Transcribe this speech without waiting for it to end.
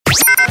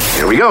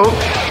Here we go.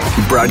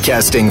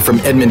 Broadcasting from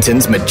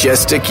Edmonton's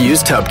majestic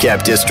used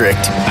hubcap district.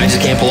 I just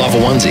can't pull off a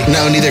onesie.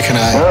 No, neither can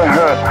I.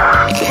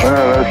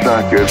 That's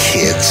not good.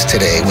 Kids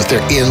today with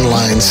their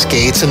inline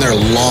skates and their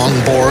long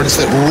boards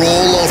that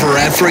roll over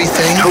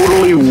everything.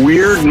 Totally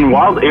weird and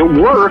wild. It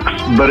works,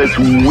 but it's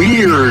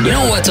weird. You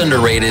know what's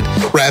underrated?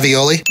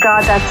 Ravioli.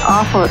 God, that's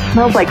awful. It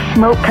smells like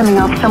smoke coming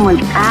off someone's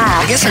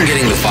ass. I guess I'm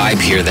getting the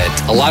vibe here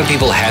that a lot of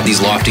people had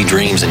these lofty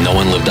dreams and no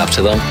one lived up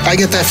to them. I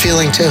get that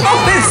feeling too.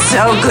 It's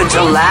so good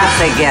to laugh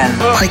again.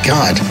 My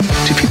God,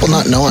 do people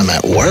not know I'm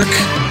at work?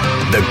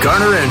 The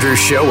Garner Andrews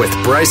Show with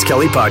Bryce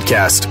Kelly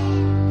Podcast.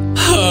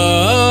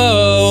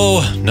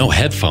 Oh, no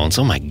headphones.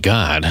 Oh my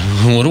God.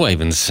 What do I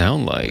even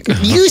sound like?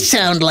 You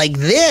sound like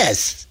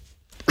this.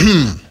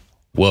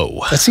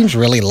 Whoa. That seems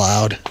really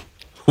loud.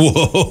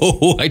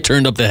 Whoa. I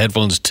turned up the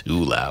headphones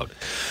too loud.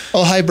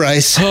 Oh, hi,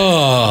 Bryce.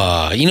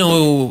 Oh,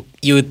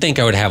 you would think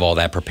I would have all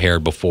that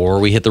prepared before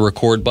we hit the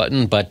record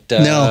button, but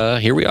No.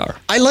 Here we are.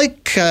 I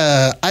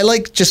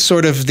like just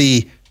sort of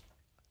the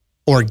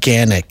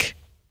organic,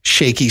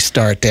 shaky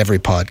start to every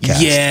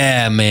podcast.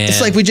 Yeah, man.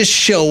 It's like we just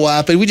show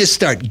up and we just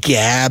start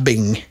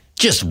gabbing.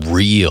 Just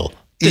real.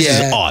 This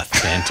Yeah. is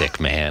authentic,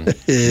 man.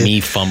 Me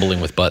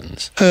fumbling with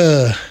buttons.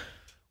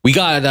 We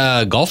got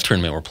a golf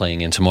tournament we're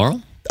playing in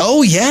tomorrow.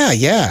 Oh,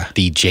 yeah.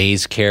 The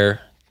Jays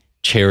Care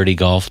charity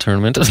golf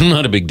tournament.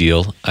 Not a big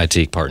deal. I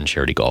take part in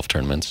charity golf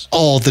tournaments.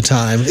 All the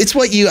time. It's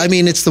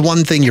it's the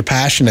one thing you're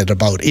passionate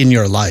about in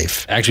your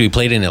life. Actually, we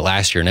played in it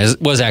last year, and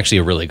it was actually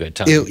a really good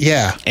time.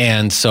 Yeah.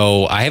 And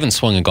so I haven't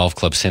swung a golf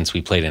club since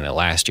we played in it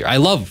last year.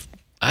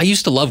 I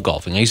used to love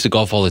golfing. I used to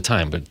golf all the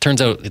time, but it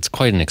turns out it's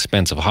quite an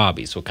expensive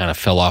hobby, so it kind of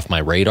fell off my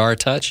radar a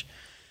touch.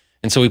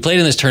 And so we played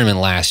in this tournament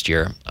last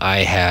year. I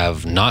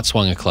have not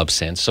swung a club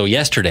since. So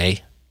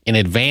yesterday, in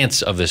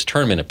advance of this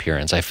tournament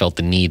appearance, I felt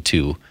the need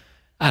to,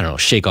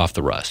 shake off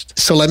the rust.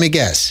 So let me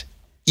guess.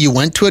 You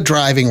went to a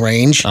driving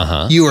range.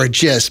 Uh-huh. You were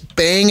just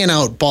banging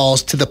out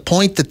balls to the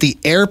point that the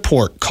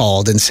airport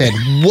called and said,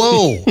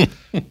 whoa,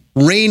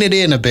 rein it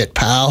in a bit,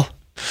 pal.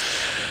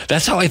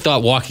 That's how I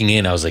thought walking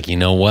in. I was like, you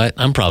know what?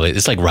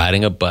 It's like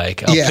riding a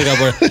bike. I'll pick up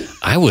where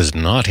I was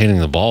not hitting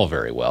the ball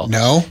very well.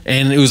 No.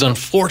 And it was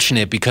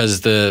unfortunate because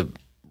the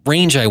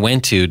range I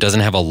went to doesn't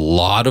have a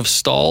lot of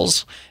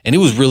stalls, and it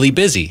was really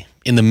busy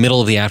in the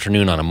middle of the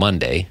afternoon on a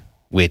Monday,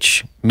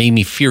 which made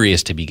me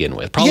furious to begin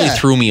with. Probably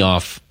threw me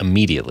off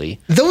immediately.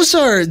 Those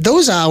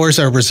hours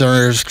are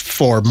reserved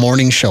for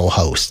morning show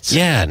hosts.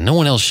 Yeah, no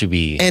one else should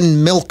be.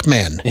 And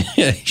milkmen.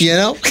 You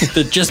know?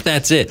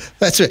 That's it.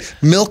 That's it.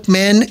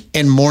 Milkmen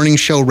and morning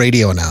show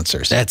radio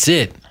announcers. That's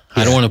it.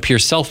 I don't want to appear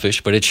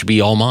selfish, but it should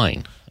be all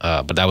mine.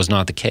 But that was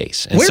not the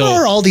case. And where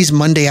are all these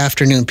Monday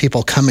afternoon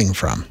people coming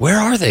from? Where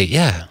are they?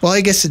 Yeah. Well,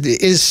 I guess it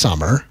is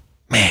summer.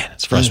 Man,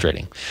 it's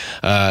frustrating.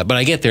 But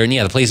I get there, and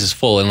the place is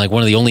full. And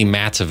one of the only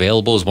mats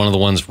available is one of the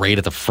ones right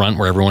at the front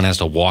where everyone has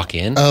to walk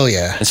in. Oh,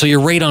 yeah. And so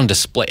you're right on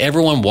display.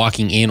 Everyone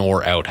walking in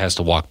or out has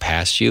to walk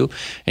past you.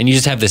 And you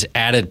just have this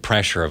added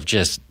pressure of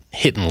just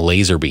hitting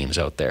laser beams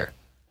out there.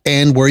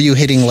 And were you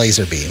hitting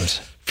laser beams?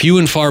 Few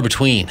and far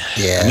between.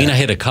 Yeah. I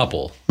hit a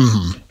couple.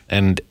 Mm-hmm.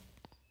 And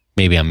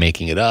maybe I'm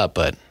making it up,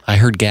 but I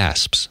heard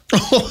gasps.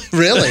 Oh,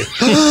 really?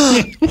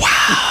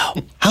 Wow.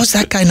 How's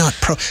that guy not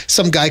pro?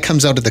 Some guy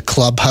comes out of the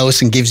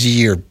clubhouse and gives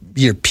you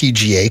your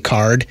PGA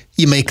card.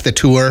 You make the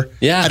tour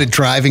at a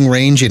driving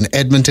range in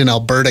Edmonton,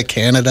 Alberta,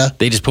 Canada.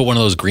 They just put one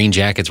of those green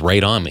jackets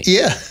right on me.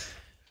 Yeah.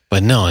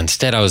 But no,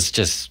 instead I was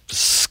just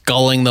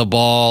sculling the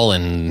ball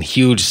and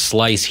huge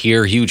slice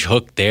here, huge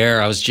hook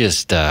there. I was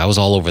just, I was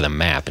all over the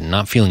map and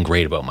not feeling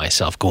great about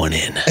myself going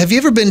in. Have you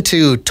ever been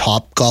to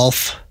Top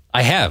Golf?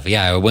 I have,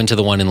 yeah. I went to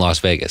the one in Las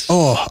Vegas.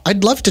 Oh,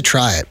 I'd love to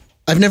try it.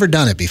 I've never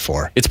done it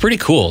before. It's pretty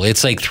cool.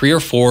 It's like 3 or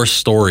 4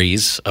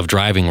 stories of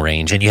driving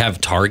range, and you have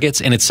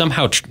targets, and it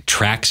somehow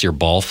tracks your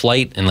ball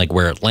flight and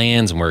where it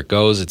lands and where it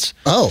goes. It's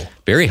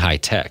very high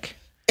tech.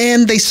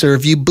 And they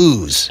serve you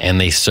booze. And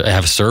they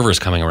have servers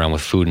coming around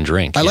with food and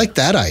drink. I like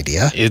that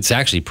idea. It's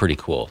actually pretty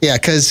cool. Yeah,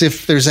 because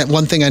if there's that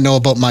one thing I know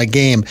about my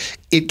game,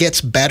 it gets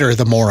better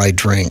the more I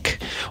drink.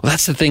 Well,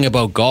 that's the thing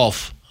about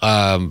golf.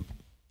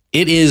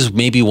 It is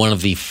maybe one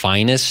of the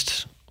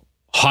finest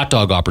hot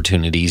dog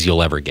opportunities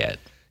you'll ever get.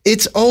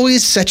 It's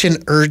always such an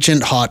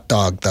urgent hot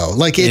dog, though.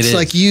 It's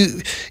like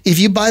if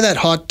you buy that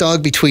hot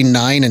dog between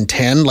 9 and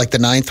 10, like the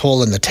 9th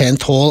hole and the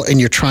 10th hole,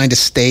 and you're trying to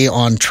stay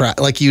on track,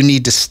 you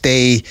need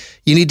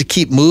to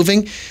keep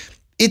moving.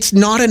 It's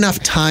not enough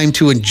time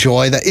to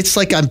enjoy that. It's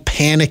like I'm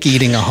panic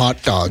eating a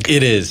hot dog.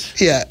 It is.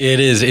 Yeah. It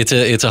is.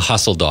 It's a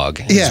hustle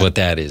dog is what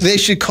that is. They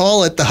should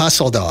call it the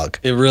hustle dog.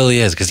 It really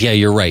is. Because,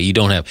 you're right. You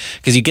don't have,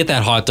 because you get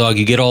that hot dog,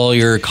 you get all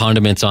your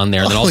condiments on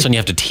there, and then all of a sudden you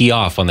have to tee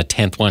off on the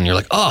 10th one. You're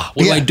like, what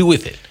do I do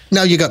with it?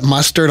 Now you got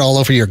mustard all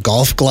over your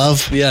golf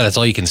glove. Yeah, that's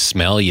all you can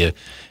smell. You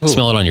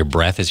smell it on your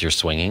breath as you're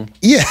swinging.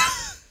 Yeah.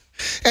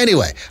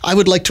 Anyway, I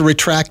would like to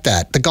retract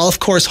that. The golf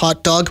course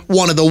hot dog,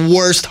 one of the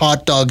worst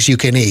hot dogs you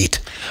can eat.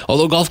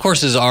 Although golf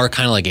courses are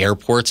kind of like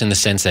airports in the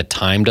sense that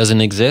time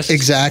doesn't exist.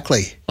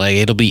 Exactly. Like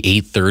it'll be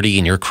 8:30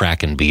 and you're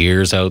cracking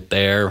beers out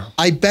there.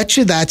 I bet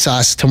you that's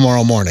us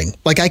tomorrow morning.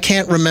 Like I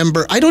can't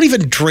remember. I don't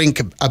even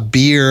drink a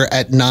beer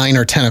at 9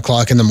 or 10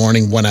 o'clock in the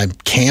morning when I'm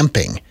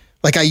camping.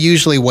 Like I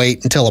usually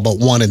wait until about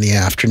 1 in the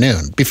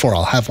afternoon before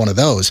I'll have one of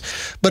those.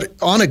 But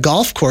on a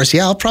golf course,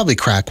 yeah, I'll probably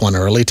crack one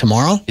early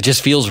tomorrow. It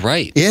just feels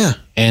right. Yeah.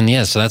 And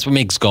yeah, so that's what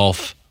makes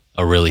golf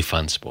a really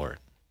fun sport.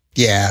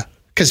 Yeah,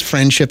 because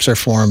friendships are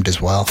formed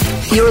as well.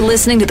 You're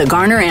listening to the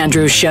Garner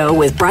Andrews Show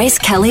with Bryce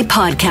Kelly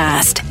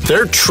Podcast.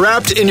 They're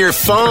trapped in your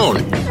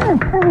phone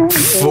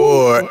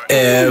forever.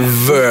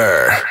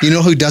 You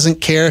know who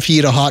doesn't care if you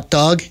eat a hot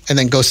dog and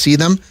then go see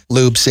them?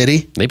 Lube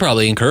City. They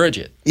probably encourage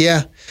it.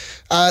 Yeah.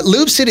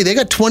 Lube City, they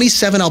got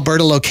 27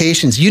 Alberta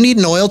locations. You need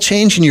an oil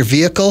change in your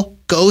vehicle?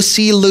 Go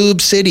see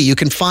Lube City. You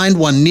can find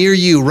one near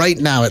you right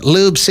now at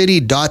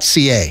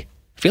lubecity.ca. I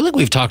feel like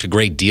we've talked a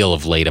great deal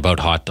of late about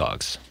hot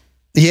dogs.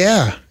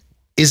 Yeah.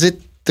 Is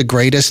it the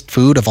greatest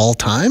food of all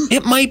time?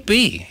 It might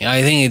be.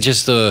 I think it's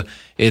just the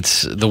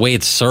way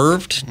it's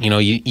served. You know,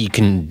 you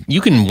can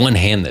one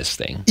hand this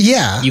thing.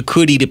 Yeah. You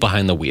could eat it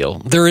behind the wheel.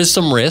 There is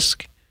some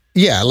risk.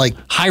 Yeah, like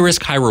high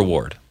risk, high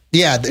reward.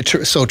 Yeah,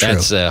 so true.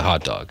 That's a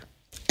hot dog.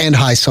 And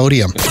high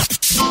sodium.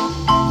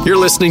 You're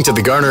listening to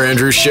the Garner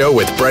Andrews Show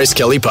with Bryce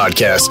Kelly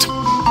Podcast.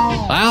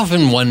 I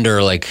often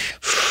wonder, like,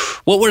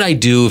 what would I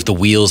do if the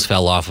wheels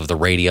fell off of the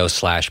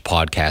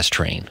radio/podcast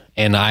train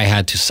and I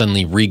had to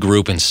suddenly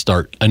regroup and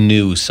start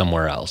anew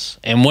somewhere else?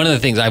 And one of the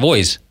things I've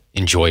always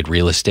enjoyed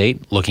real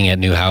estate, looking at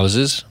new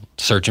houses,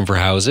 searching for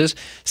houses,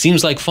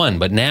 seems like fun.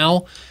 But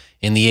now,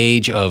 in the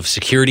age of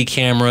security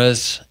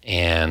cameras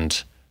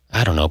and,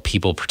 I don't know,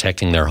 people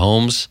protecting their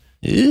homes,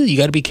 you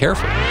got to be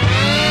careful.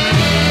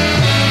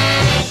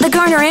 The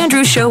Garner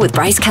Andrews Show with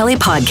Bryce Kelly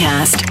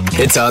Podcast.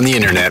 It's on the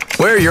internet,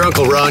 where your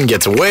Uncle Ron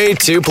gets way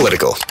too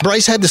political.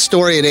 Bryce had the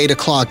story at 8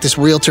 o'clock. This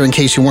realtor, in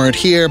case you weren't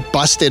here,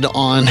 busted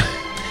on...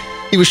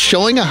 He was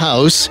showing a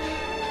house,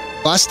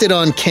 busted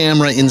on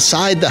camera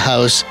inside the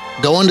house,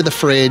 going to the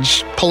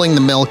fridge, pulling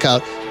the milk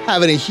out,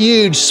 having a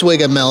huge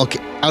swig of milk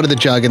out of the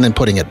jug, and then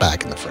putting it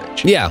back in the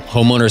fridge. Yeah,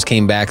 homeowners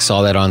came back,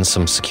 saw that on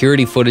some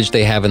security footage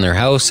they have in their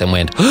house, and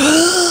went,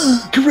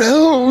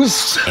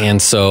 gross.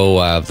 And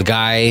so the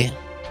guy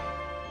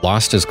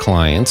lost his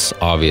clients,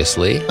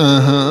 obviously,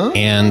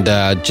 and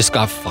just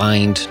got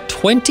fined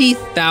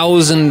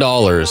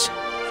 $20,000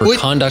 for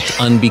conduct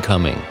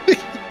unbecoming.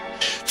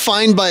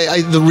 Fined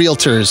by the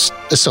Realtors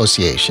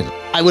Association,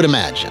 I would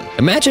imagine.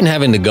 Imagine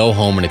having to go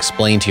home and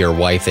explain to your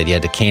wife that you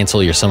had to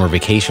cancel your summer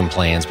vacation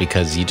plans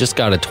because you just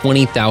got a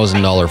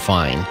 $20,000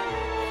 fine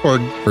for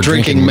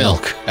drinking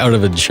milk out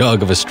of a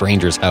jug of a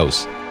stranger's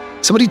house.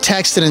 Somebody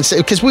texted and said,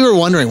 because we were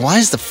wondering, why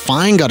is the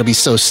fine got to be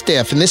so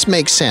stiff? And this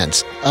makes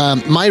sense.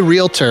 My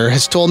realtor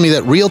has told me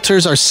that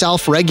realtors are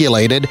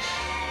self-regulated.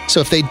 So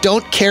if they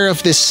don't care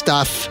of this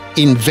stuff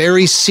in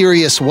very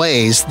serious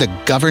ways, the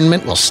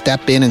government will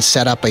step in and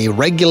set up a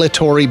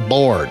regulatory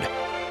board.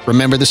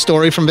 Remember the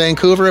story from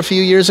Vancouver a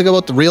few years ago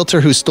about the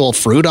realtor who stole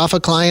fruit off a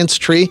client's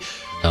tree?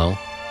 No.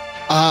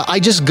 I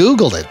just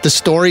Googled it. The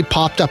story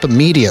popped up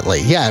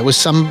immediately. Yeah, it was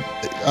some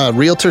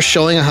realtor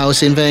showing a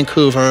house in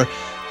Vancouver.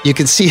 You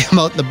can see him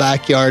out in the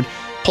backyard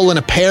pulling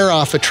a pear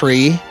off a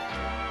tree,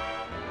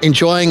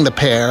 enjoying the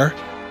pear,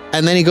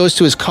 and then he goes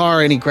to his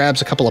car and he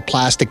grabs a couple of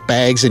plastic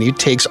bags and he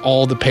takes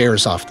all the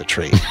pears off the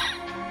tree.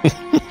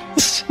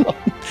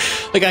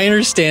 Like, I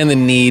understand the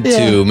need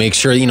to make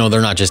sure,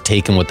 they're not just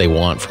taking what they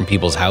want from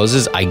people's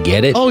houses. I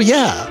get it. Oh,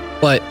 yeah.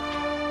 But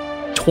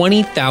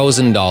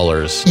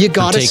 $20,000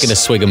 for taking a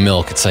swig of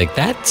milk, it's like,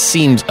 that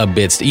seems a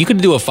bit... You could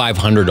do a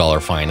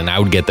 $500 fine and I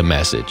would get the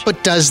message.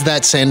 But does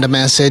that send a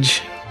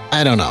message?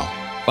 I don't know.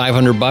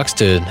 $500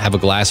 to have a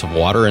glass of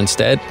water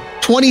instead?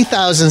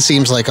 $20,000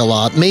 seems like a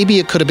lot. Maybe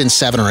it could have been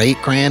 $7 or $8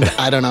 grand.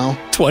 I don't know.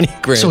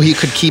 $20,000. So he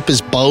could keep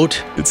his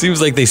boat. It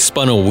seems like they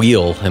spun a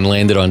wheel and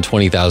landed on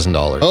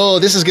 $20,000. Oh,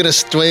 this is going to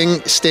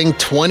sting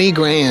 20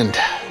 grand.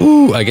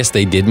 Ooh, I guess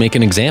they did make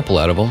an example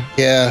out of him.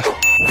 Yeah.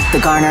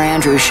 The Garner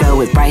Andrews Show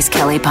with Bryce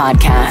Kelly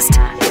Podcast.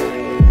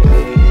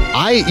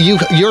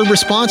 Your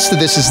response to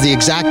this is the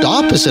exact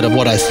opposite of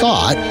what I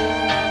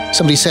thought.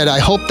 Somebody said, I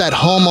hope that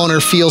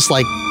homeowner feels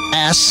like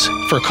S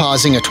for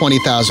causing a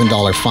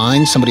 $20,000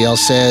 fine. Somebody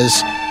else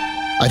says,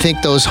 I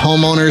think those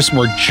homeowners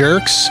were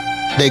jerks.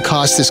 They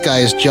cost this guy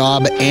his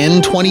job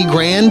and 20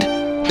 grand.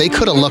 They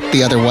could have looked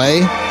the other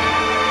way.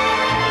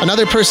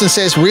 Another person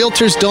says,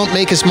 realtors don't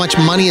make as much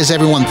money as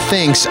everyone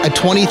thinks. A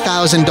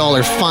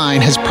 $20,000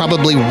 fine has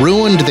probably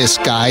ruined this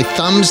guy.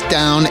 Thumbs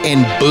down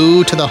and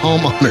boo to the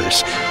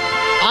homeowners.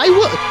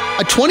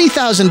 A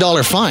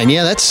 $20,000 fine,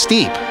 yeah, that's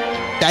steep.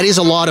 That is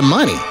a lot of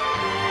money.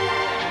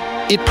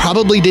 It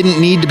probably didn't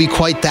need to be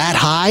quite that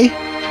high.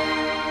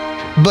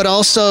 But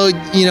also,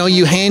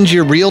 you hand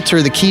your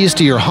realtor the keys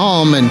to your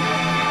home and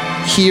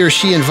he or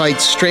she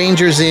invites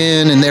strangers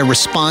in and they're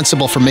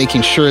responsible for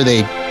making sure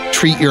they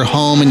treat your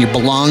home and your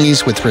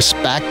belongings with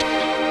respect.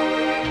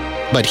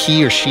 but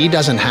he or she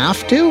doesn't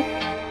have to?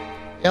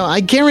 You know, I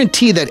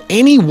guarantee that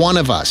any one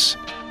of us,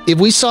 if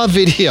we saw a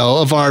video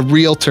of our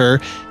realtor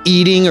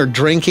eating or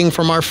drinking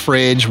from our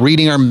fridge,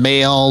 reading our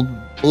mail,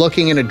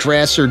 looking in a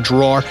dresser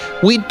drawer,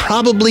 we'd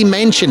probably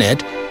mention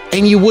it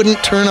and you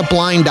wouldn't turn a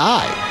blind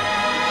eye.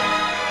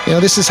 You know,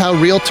 this is how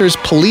realtors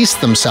police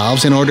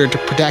themselves in order to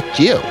protect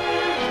you.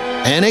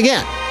 And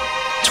again,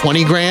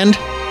 20 grand,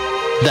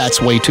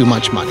 that's way too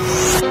much money.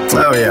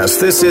 Oh, yes,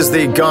 this is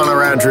the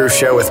Garner Andrew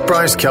Show with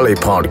Bryce Kelly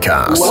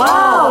podcast.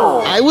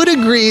 Whoa! I would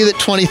agree that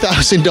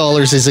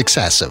 $20,000 is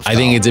excessive. I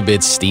think it's a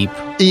bit steep.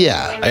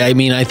 Yeah. I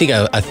mean, I think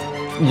a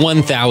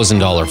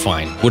 $1,000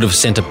 fine would have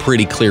sent a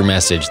pretty clear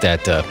message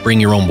that bring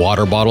your own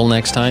water bottle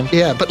next time.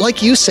 Yeah, but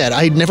like you said,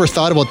 I'd never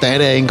thought about that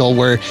angle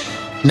where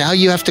now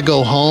you have to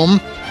go home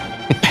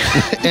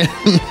and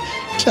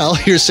tell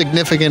your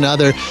significant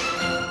other,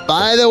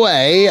 by the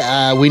way,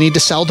 we need to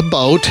sell the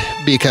boat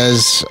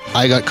because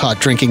I got caught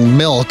drinking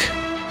milk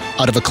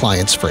out of a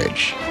client's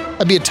fridge.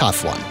 That'd be a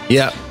tough one.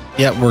 Yeah,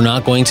 we're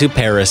not going to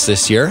Paris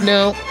this year.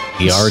 No.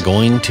 We are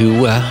going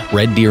to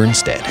Red Deer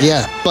instead.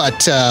 Yeah,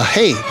 but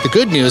hey, the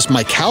good news,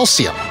 my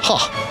calcium.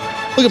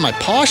 Huh, look at my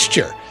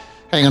posture.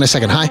 Hang on a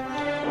second. Hi.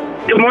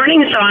 Good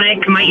morning,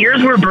 Sonic. My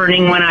ears were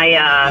burning when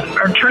I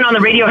turned on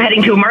the radio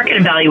heading to a market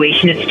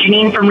evaluation. It's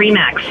Janine from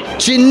Remax.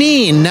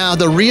 Janine, now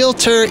the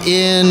realtor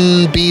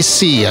in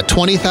BC, a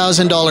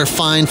 $20,000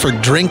 fine for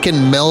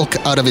drinking milk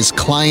out of his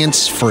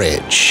client's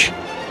fridge.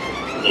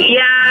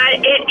 Yeah,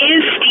 it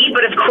is steep,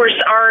 but of course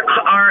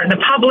the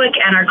public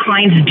and our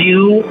clients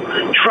do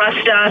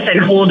trust us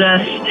and hold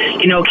us,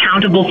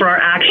 accountable for our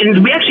actions.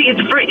 We actually, it's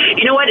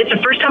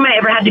the first time I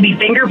ever had to be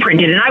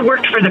fingerprinted, and I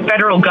worked for the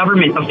federal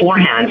government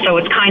beforehand, so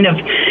it's kind of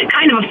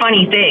a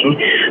funny thing.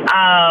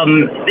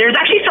 There's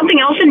actually something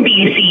else in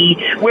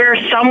BC where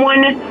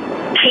someone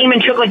came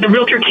and took, the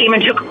realtor came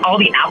and took all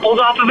the apples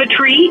off of a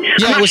tree.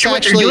 Yeah, I'm not sure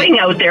what they're doing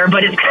out there,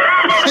 but it's...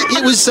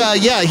 It was,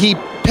 he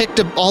picked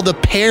up all the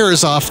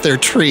pears off their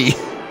tree.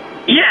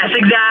 Yes,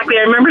 exactly.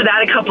 I remember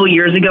that a couple of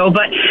years ago.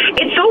 But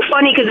it's so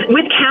funny because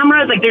with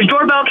cameras, there's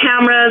doorbell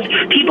cameras.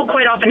 People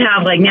quite often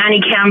have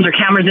nanny cams or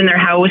cameras in their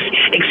house,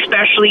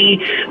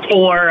 especially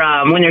for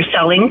when they're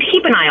selling.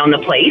 Keep an eye on the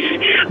place.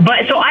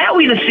 But so I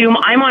always assume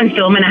I'm on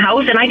film in a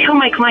house, and I tell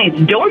my clients,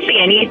 don't say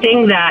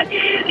anything that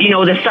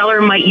the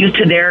seller might use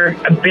to their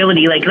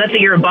ability. Let's say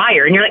you're a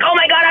buyer, and you're like, oh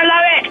my God, I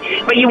love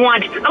it. But you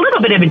want a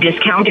little bit of a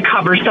discount to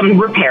cover some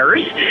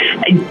repairs.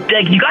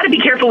 You got to be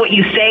careful what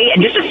you say,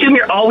 and just assume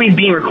you're always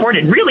being recorded.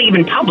 Really,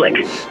 even public.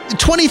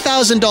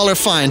 $20,000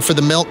 fine for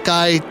the milk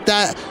guy.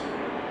 That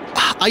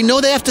I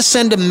know they have to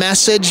send a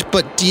message,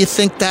 but do you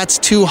think that's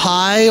too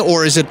high,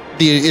 or is it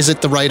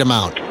the right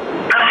amount?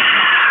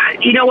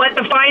 You know what?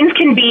 The fines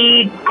can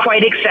be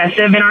quite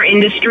excessive in our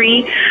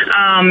industry.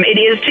 It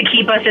is to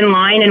keep us in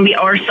line, and we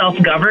are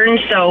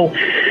self-governed, so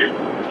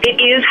it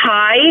is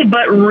high,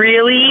 but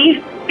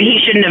really, he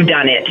shouldn't have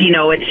done it.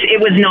 It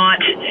was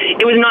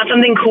not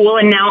something cool,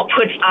 and now it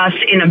puts us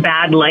in a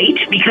bad light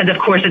because, of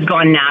course, it's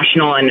gone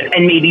national and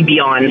maybe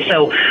beyond.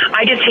 So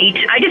I just hate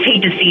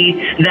to see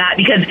that,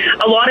 because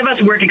a lot of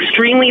us work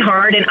extremely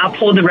hard and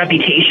uphold the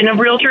reputation of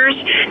realtors,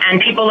 and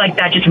people like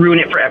that just ruin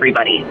it for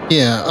everybody.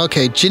 Yeah.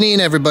 Okay, Janine,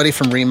 everybody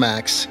from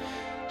Remax.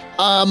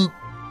 I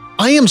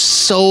am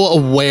so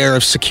aware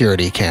of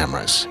security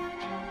cameras,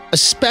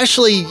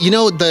 especially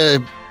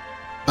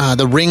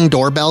the Ring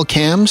doorbell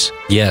cams.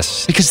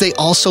 Yes. Because they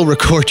also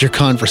record your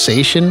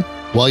conversation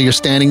while you're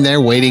standing there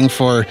waiting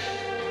for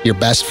your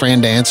best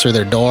friend to answer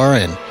their door,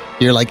 and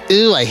you're like,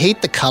 ooh, I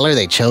hate the color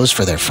they chose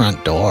for their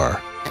front door.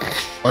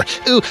 Or,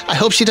 ooh, I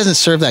hope she doesn't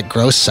serve that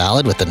gross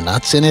salad with the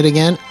nuts in it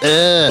again.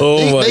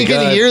 They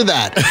can hear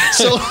that.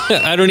 So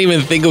I don't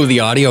even think of the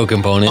audio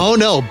component. Oh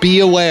no, be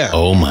aware.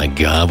 Oh my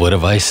God, what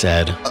have I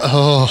said?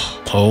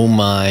 Oh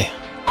my.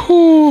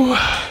 Whew.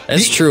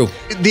 That's true.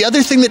 The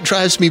other thing that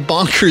drives me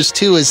bonkers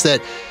too is that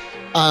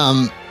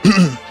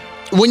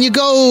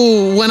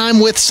when I'm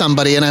with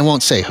somebody, and I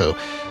won't say who,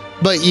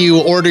 but you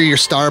order your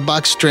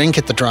Starbucks drink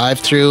at the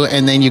drive-thru,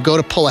 and then you go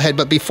to pull ahead,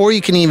 but before you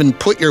can even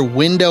put your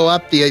window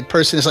up, the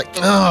person is like,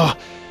 oh,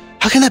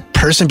 how can that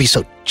person be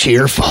so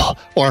cheerful?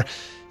 Or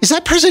is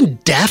that person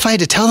deaf? I had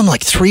to tell them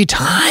 3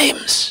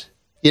 times.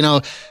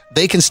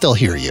 They can still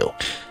hear you.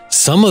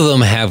 Some of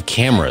them have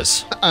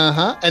cameras.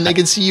 And they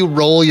can see you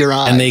roll your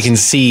eyes. And they can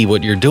see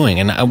what you're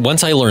doing. And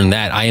once I learned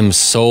that, I am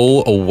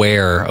so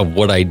aware of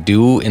what I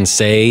do and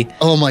say.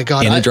 Oh my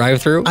God. In a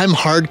drive-thru. I'm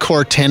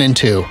hardcore 10 and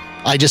 2.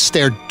 I just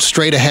stare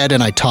straight ahead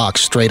and I talk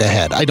straight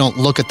ahead. I don't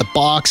look at the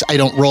box. I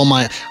don't roll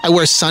I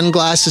wear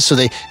sunglasses so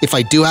if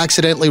I do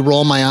accidentally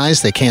roll my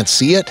eyes, they can't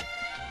see it.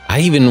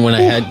 When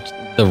I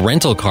had the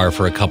rental car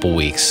for a couple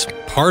weeks,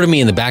 part of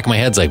me in the back of my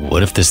head's like,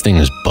 what if this thing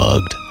is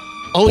bugged?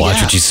 Oh,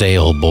 Watch what you say,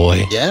 old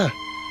boy. Yeah.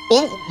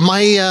 Well,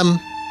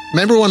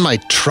 remember when my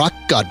truck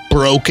got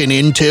broken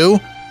into?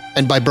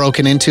 And by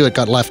broken into, it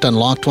got left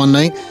unlocked one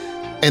night,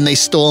 and they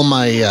stole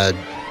my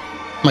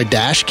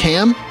dash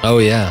cam. Oh,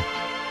 yeah.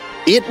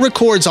 It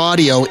records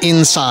audio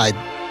inside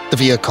the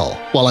vehicle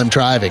while I'm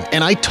driving,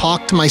 and I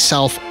talk to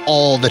myself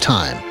all the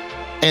time.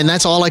 And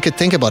that's all I could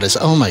think about is,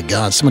 oh my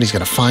God, somebody's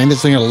going to find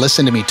this. They're going to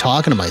listen to me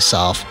talking to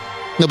myself.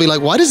 And they'll be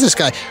like, why is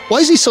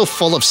he so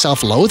full of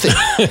self-loathing?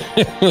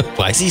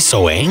 Why is he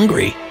so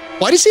angry?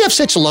 Why does he have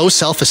such low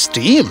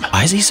self-esteem?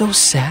 Why is he so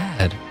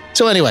sad?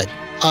 So anyway,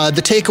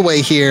 the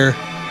takeaway here,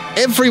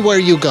 everywhere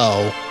you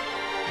go,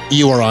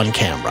 you are on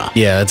camera.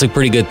 Yeah, that's a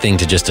pretty good thing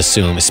to just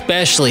assume,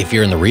 especially if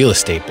you're in the real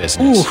estate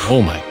business. Oof.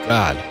 Oh my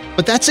God.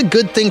 But that's a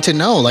good thing to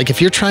know. Like if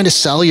you're trying to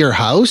sell your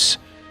house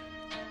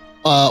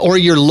or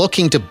you're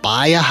looking to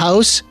buy a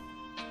house,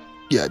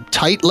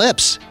 tight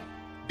lips.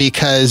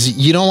 Because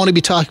you don't want to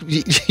be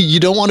you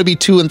don't want to be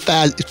too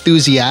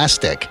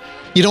enthusiastic.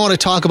 You don't want to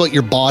talk about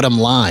your bottom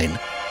line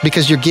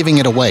because you're giving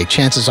it away.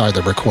 Chances are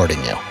they're recording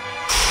you.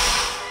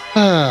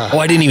 Oh,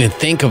 I didn't even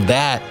think of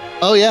that.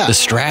 Oh, yeah. The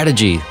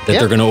strategy that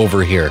they're going to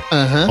overhear.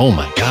 Uh-huh. Oh,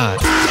 my God.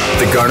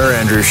 The Garner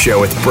Andrews Show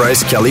with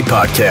Bryce Kelly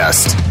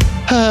Podcast.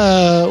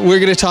 We're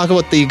going to talk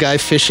about the guy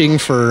fishing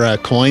for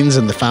coins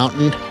in the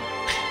fountain.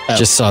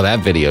 Just saw that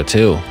video,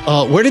 too.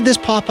 Where did this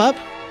pop up?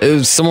 It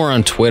was somewhere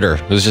on Twitter.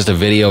 It was just a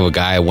video of a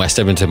guy at West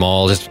Edmonton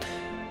Mall. Just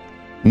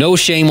no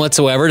shame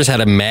whatsoever. Just had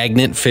a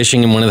magnet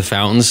fishing in one of the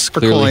fountains. For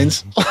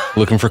coins.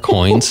 Looking for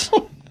coins.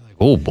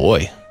 Oh,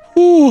 boy.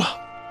 Ooh,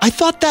 I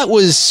thought that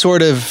was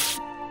sort of...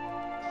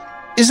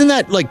 Isn't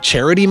that like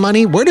charity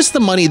money? Where does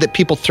the money that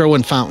people throw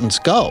in fountains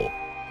go?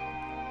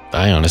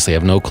 I honestly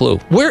have no clue.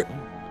 Where...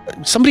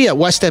 Somebody at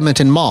West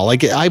Edmonton Mall.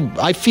 Like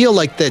I feel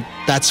like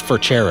that's for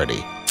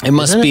charity. It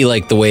must be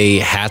like the way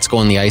hats go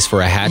on the ice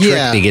for a hat trick.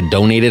 Yeah. They get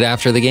donated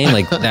after the game.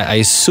 Like I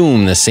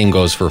assume the same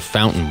goes for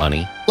fountain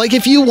money. Like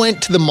if you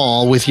went to the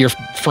mall with your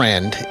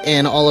friend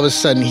and all of a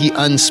sudden he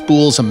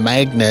unspools a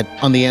magnet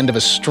on the end of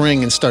a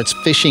string and starts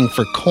fishing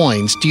for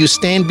coins, do you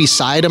stand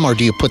beside him or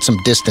do you put some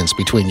distance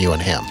between you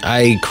and him?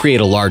 I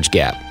create a large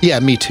gap. Yeah,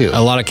 me too.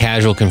 A lot of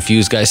casual,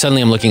 confused guys.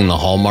 Suddenly I'm looking in the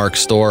Hallmark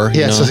store.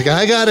 Yeah, so it's like,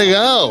 I gotta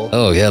go.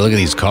 Oh, yeah, look at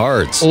these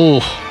cards.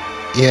 Oh,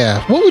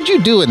 yeah. What would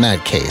you do in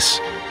that case?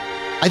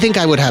 I think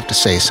I would have to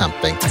say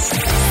something.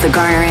 The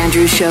Garner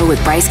Andrews Show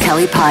with Bryce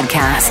Kelly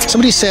Podcast.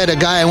 Somebody said a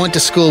guy I went to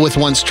school with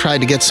once tried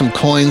to get some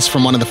coins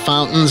from one of the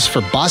fountains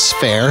for bus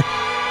fare.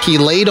 He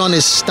laid on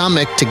his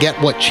stomach to get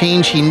what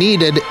change he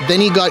needed. Then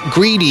he got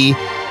greedy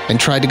and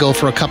tried to go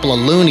for a couple of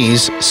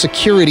loonies.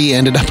 Security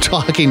ended up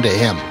talking to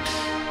him.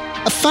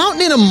 A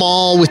fountain in a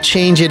mall with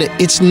change in it,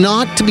 it's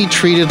not to be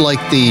treated like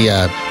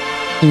the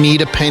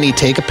need a penny,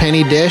 take a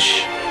penny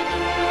dish.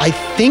 I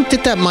think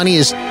that money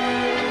is...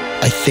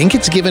 I think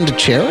it's given to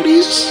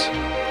charities,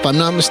 if I'm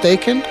not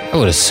mistaken. I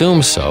would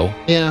assume so.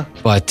 Yeah.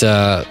 But,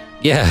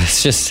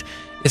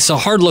 it's a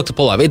hard look to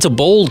pull off. It's a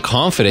bold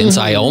confidence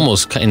I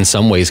almost, in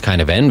some ways,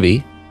 kind of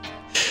envy.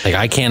 Like,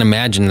 I can't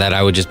imagine that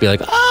I would just be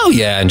like, oh,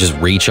 yeah, and just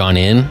reach on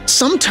in.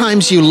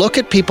 Sometimes you look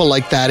at people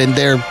like that and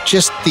they're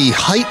just the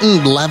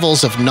heightened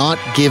levels of not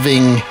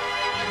giving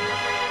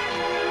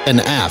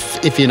an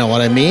F, if you know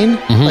what I mean.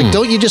 Mm-hmm. Like,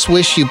 don't you just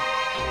wish you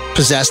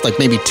possessed like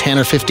maybe 10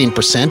 or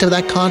 15% of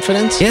that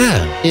confidence?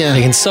 Yeah.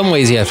 Like in some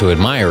ways you have to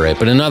admire it,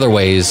 but in other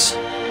ways,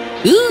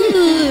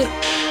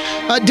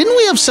 didn't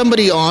we have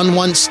somebody on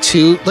once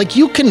too? Like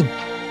you can,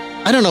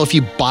 I don't know if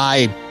you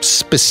buy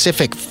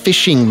specific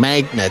fishing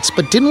magnets,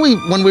 but didn't we,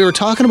 when we were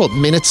talking about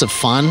minutes of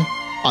fun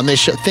on this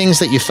show, things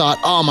that you thought,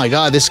 oh my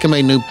God, this can be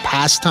a new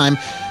pastime.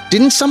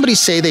 Didn't somebody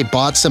say they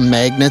bought some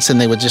magnets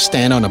and they would just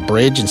stand on a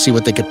bridge and see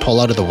what they could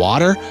pull out of the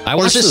water? I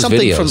watched those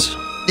videos.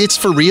 It's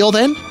for real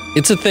then?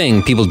 It's a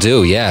thing people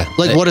do, yeah.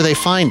 Like, what are they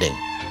finding?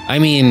 I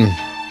mean,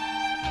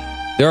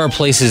 there are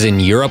places in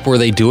Europe where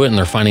they do it and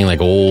they're finding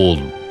like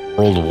old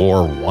World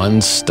War I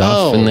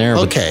stuff in there.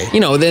 Okay.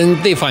 But,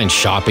 then they find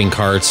shopping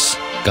carts,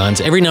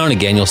 guns. Every now and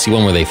again, you'll see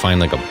one where they find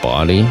like a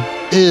body.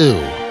 Ew.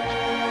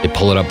 They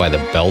pull it up by the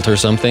belt or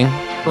something.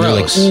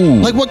 Gross. Like,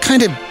 ooh. Like, what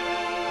kind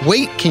of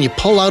weight can you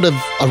pull out of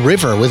a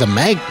river with a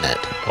magnet?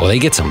 Oh, they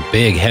get some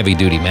big,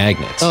 heavy-duty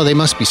magnets. Oh, they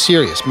must be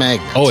serious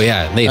magnets. Oh,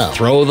 yeah. They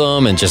throw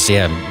them and just,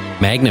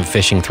 magnet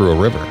fishing through a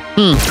river.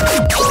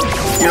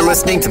 You're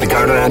listening to the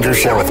Garner Andrews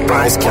Show with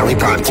Bryce Kelly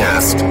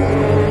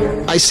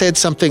Podcast. I said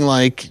something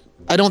like,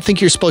 I don't think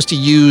you're supposed to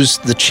use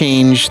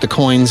the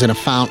coins in a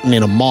fountain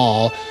in a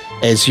mall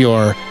as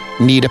your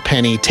need a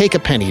penny, take a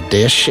penny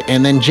dish.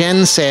 And then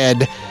Jen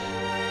said,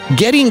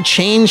 getting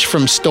change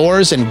from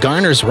stores and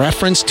Garner's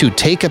reference to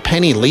take a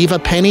penny, leave a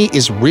penny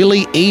is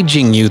really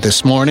aging you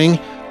this morning.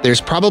 There's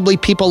probably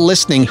people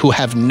listening who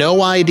have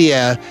no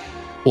idea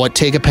what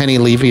take a penny,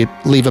 leave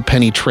a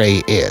penny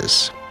tray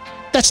is.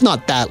 That's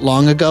not that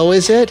long ago,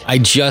 is it? I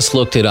just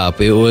looked it up.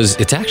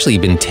 It's actually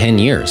been 10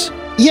 years.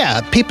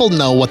 Yeah, people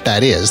know what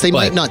that is. They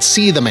might not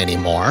see them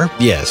anymore.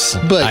 Yes,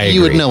 but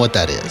you would know what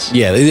that is.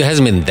 Yeah, it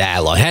hasn't been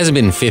that long. It hasn't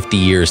been 50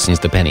 years since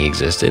the penny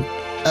existed.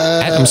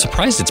 I'm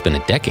surprised it's been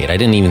a decade. I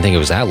didn't even think it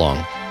was that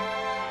long.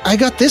 I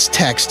got this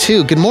text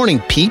too. Good morning,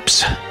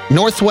 peeps.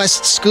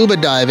 Northwest Scuba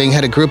Diving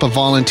had a group of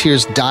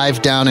volunteers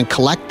dive down and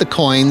collect the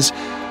coins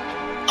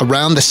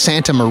around the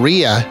Santa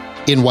Maria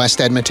in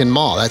West Edmonton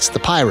Mall. That's the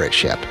pirate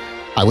ship.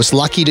 I was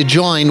lucky to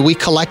join. We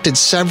collected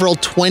several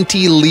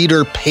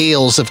 20-liter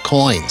pails of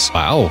coins.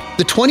 Wow.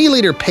 The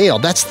 20-liter pail,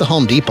 that's the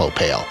Home Depot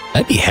pail.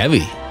 That'd be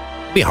heavy.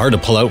 It'd be hard to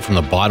pull out from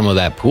the bottom of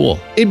that pool.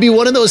 It'd be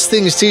one of those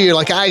things, too. You're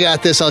like, I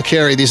got this. I'll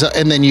carry these.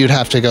 And then you'd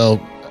have to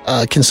go,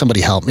 can somebody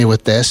help me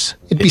with this?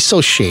 It'd be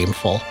so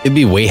shameful. It'd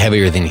be way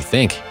heavier than you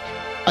think.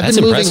 That's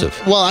impressive.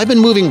 I've been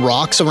moving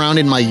rocks around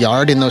in my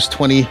yard in those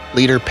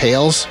 20-liter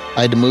pails.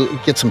 I had to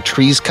get some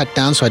trees cut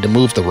down, so I had to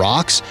move the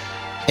rocks.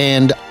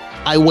 And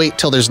I wait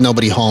till there's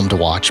nobody home to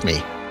watch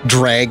me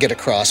drag it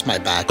across my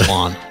back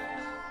lawn.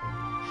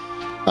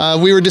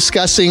 We were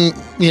discussing,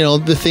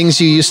 the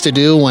things you used to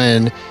do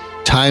when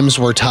times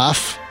were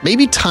tough.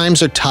 Maybe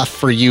times are tough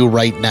for you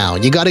right now.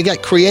 You got to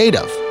get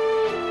creative.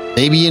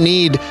 Maybe you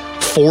need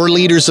 4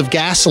 liters of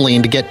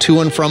gasoline to get to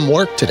and from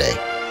work today.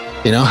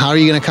 How are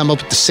you going to come up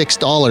with the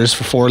 $6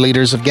 for 4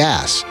 liters of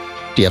gas?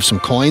 Do you have some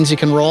coins you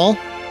can roll?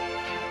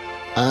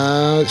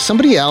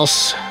 Somebody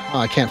else,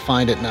 I can't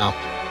find it now.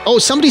 Oh,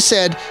 somebody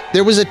said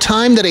there was a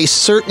time that a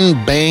certain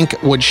bank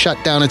would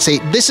shut down and say,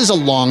 this is a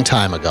long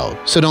time ago,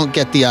 so don't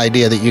get the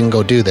idea that you can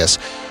go do this.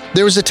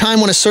 There was a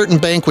time when a certain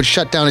bank would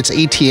shut down its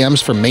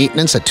ATMs for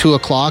maintenance at 2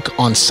 o'clock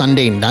on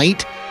Sunday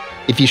night.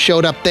 If you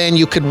showed up then,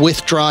 you could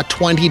withdraw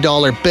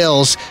 $20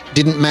 bills.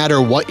 Didn't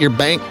matter what your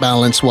bank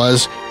balance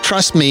was.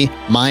 Trust me,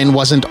 mine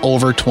wasn't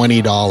over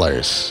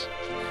 $20.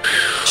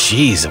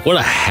 Jeez, what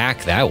a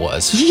hack that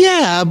was.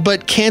 Yeah,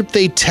 but can't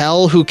they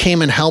tell who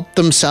came and helped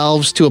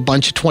themselves to a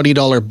bunch of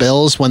 $20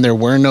 bills when there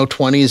were no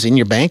 20s in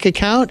your bank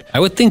account? I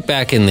would think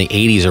back in the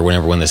 80s or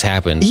whenever when this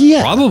happened,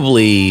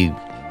 probably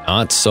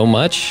not so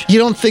much. You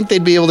don't think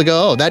they'd be able to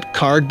go, that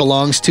card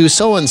belongs to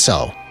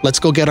so-and-so. Let's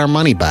go get our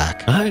money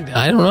back. I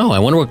don't know. I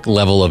wonder what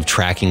level of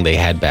tracking they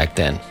had back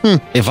then.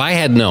 If I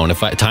had known,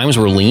 times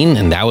were lean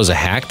and that was a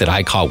hack that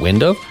I caught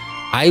wind of,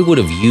 I would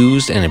have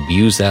used and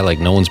abused that like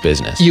no one's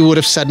business. You would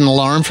have set an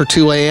alarm for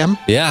 2 a.m.?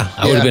 Yeah,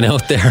 I would have been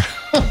out there.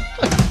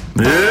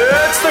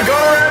 It's the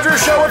Garner and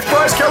Andrews Show with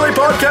Bryce Kelly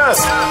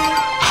Podcast.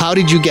 How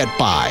did you get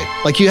by?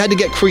 Like, you had to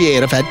get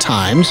creative at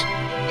times.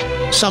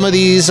 Some of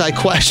these I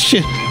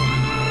question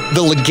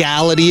the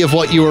legality of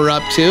what you were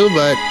up to,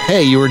 but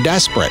hey, you were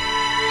desperate.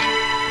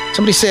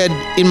 Somebody said,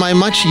 in my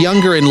much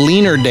younger and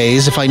leaner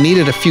days, if I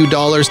needed a few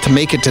dollars to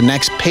make it to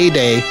next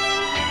payday,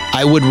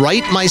 I would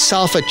write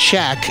myself a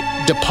check,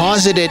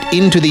 deposit it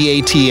into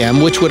the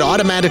ATM, which would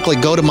automatically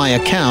go to my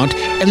account,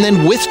 and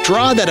then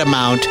withdraw that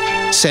amount,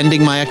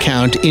 sending my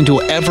account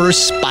into ever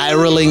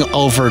spiraling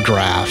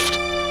overdraft.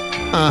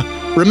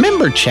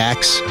 Remember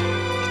checks?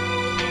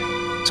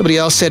 Somebody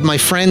else said, my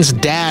friend's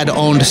dad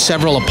owned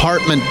several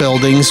apartment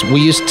buildings.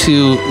 We used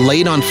to,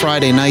 late on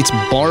Friday nights,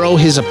 borrow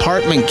his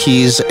apartment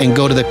keys and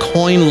go to the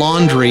coin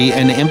laundry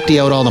and empty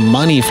out all the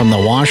money from the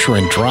washer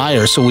and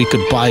dryer so we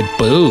could buy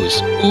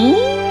booze.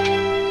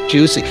 Ooh,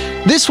 juicy.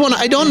 This one,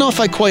 I don't know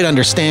if I quite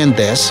understand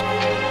this.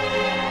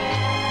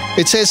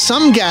 It says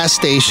some gas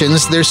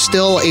stations, there's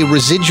still a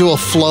residual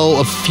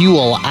flow of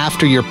fuel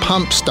after your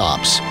pump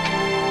stops.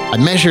 I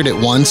measured it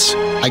once.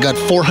 I got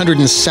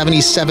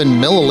 477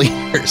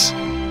 milliliters.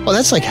 Oh,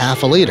 that's like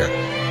half a liter.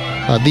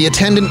 The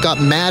attendant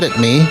got mad at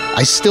me.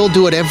 I still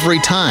do it every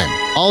time.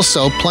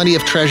 Also, plenty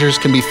of treasures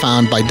can be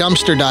found by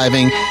dumpster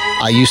diving.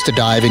 I used to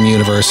dive in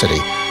university.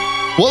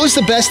 What was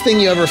the best thing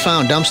you ever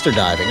found dumpster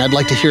diving? I'd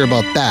like to hear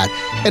about that.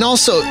 And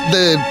also,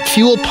 the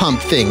fuel pump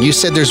thing. You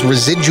said there's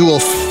residual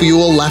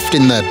fuel left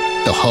in the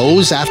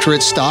hose after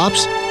it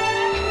stops?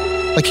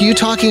 Like, are you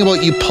talking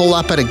about you pull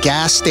up at a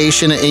gas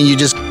station and you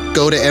just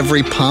go to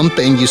every pump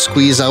and you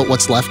squeeze out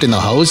what's left in the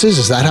hoses?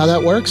 Is that how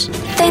that works?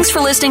 Thanks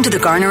for listening to the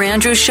Garner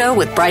Andrews Show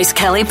with Bryce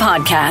Kelly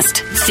Podcast.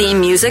 Theme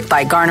music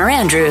by Garner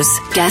Andrews.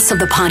 Guests of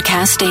the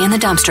podcast stay in the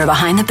dumpster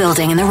behind the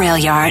building in the rail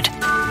yard.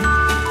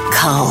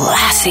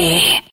 Classy.